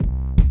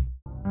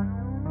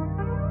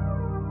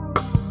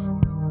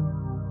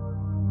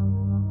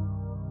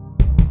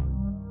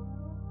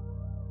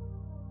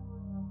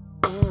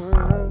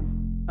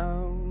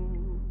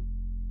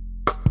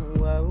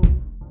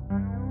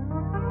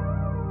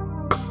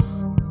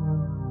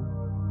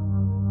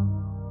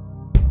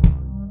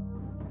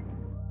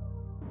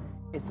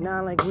It's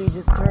not like we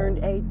just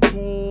turned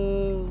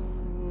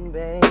 18,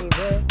 baby.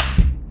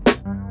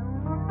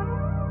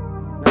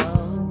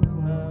 No,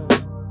 no.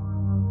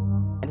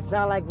 And it's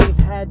not like we've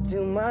had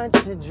too much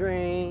to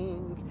drink,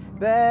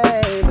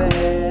 baby.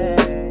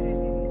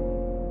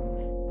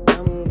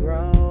 I'm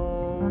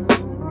grown,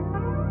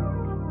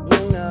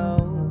 you know.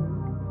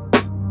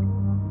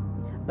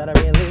 But I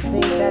really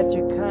think that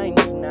you're kind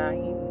of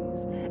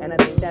nice, and I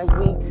think that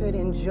we could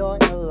enjoy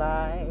a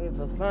life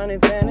of fun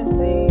and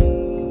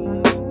fantasy.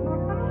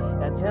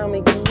 Now tell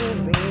me, can you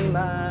be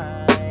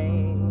my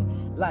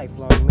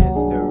lifelong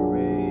mystery?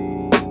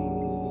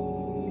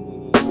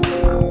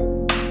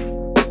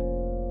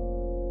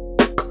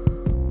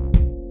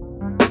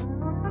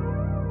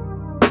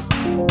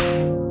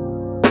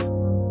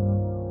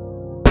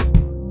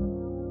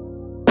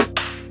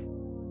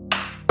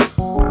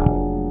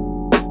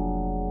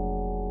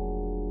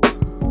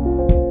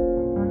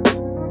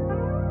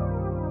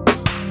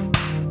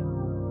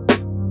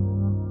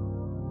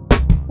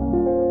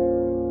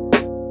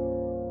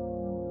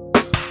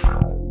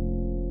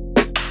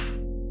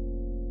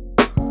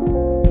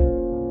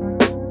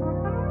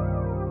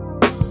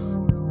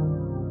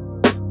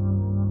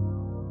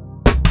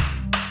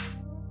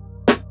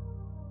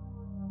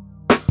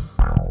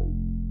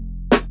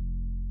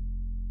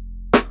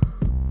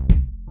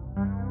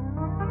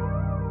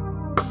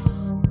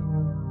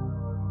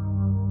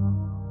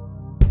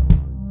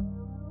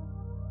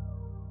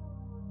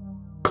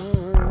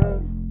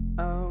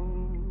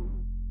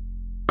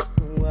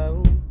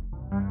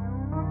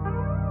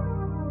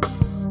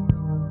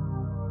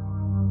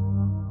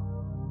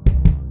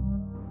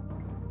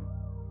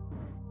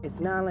 It's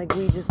not like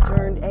we just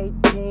turned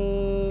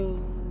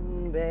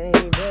 18, baby.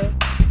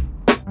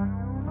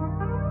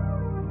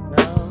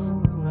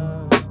 No,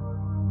 no.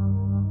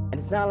 And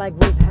it's not like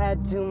we've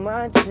had too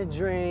much to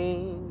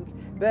drink,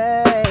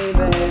 baby.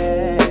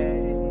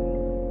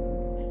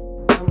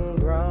 I'm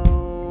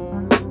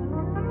grown,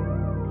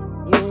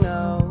 you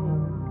know.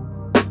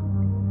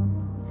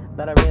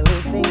 But I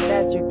really think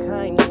that you're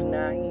kind of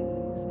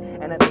nice,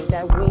 and I think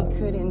that we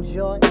could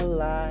enjoy a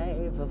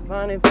life of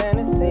fun and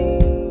fantasy.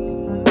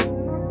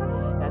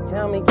 Now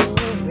tell me, can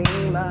you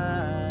be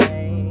my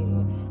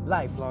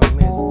lifelong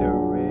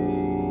mystery?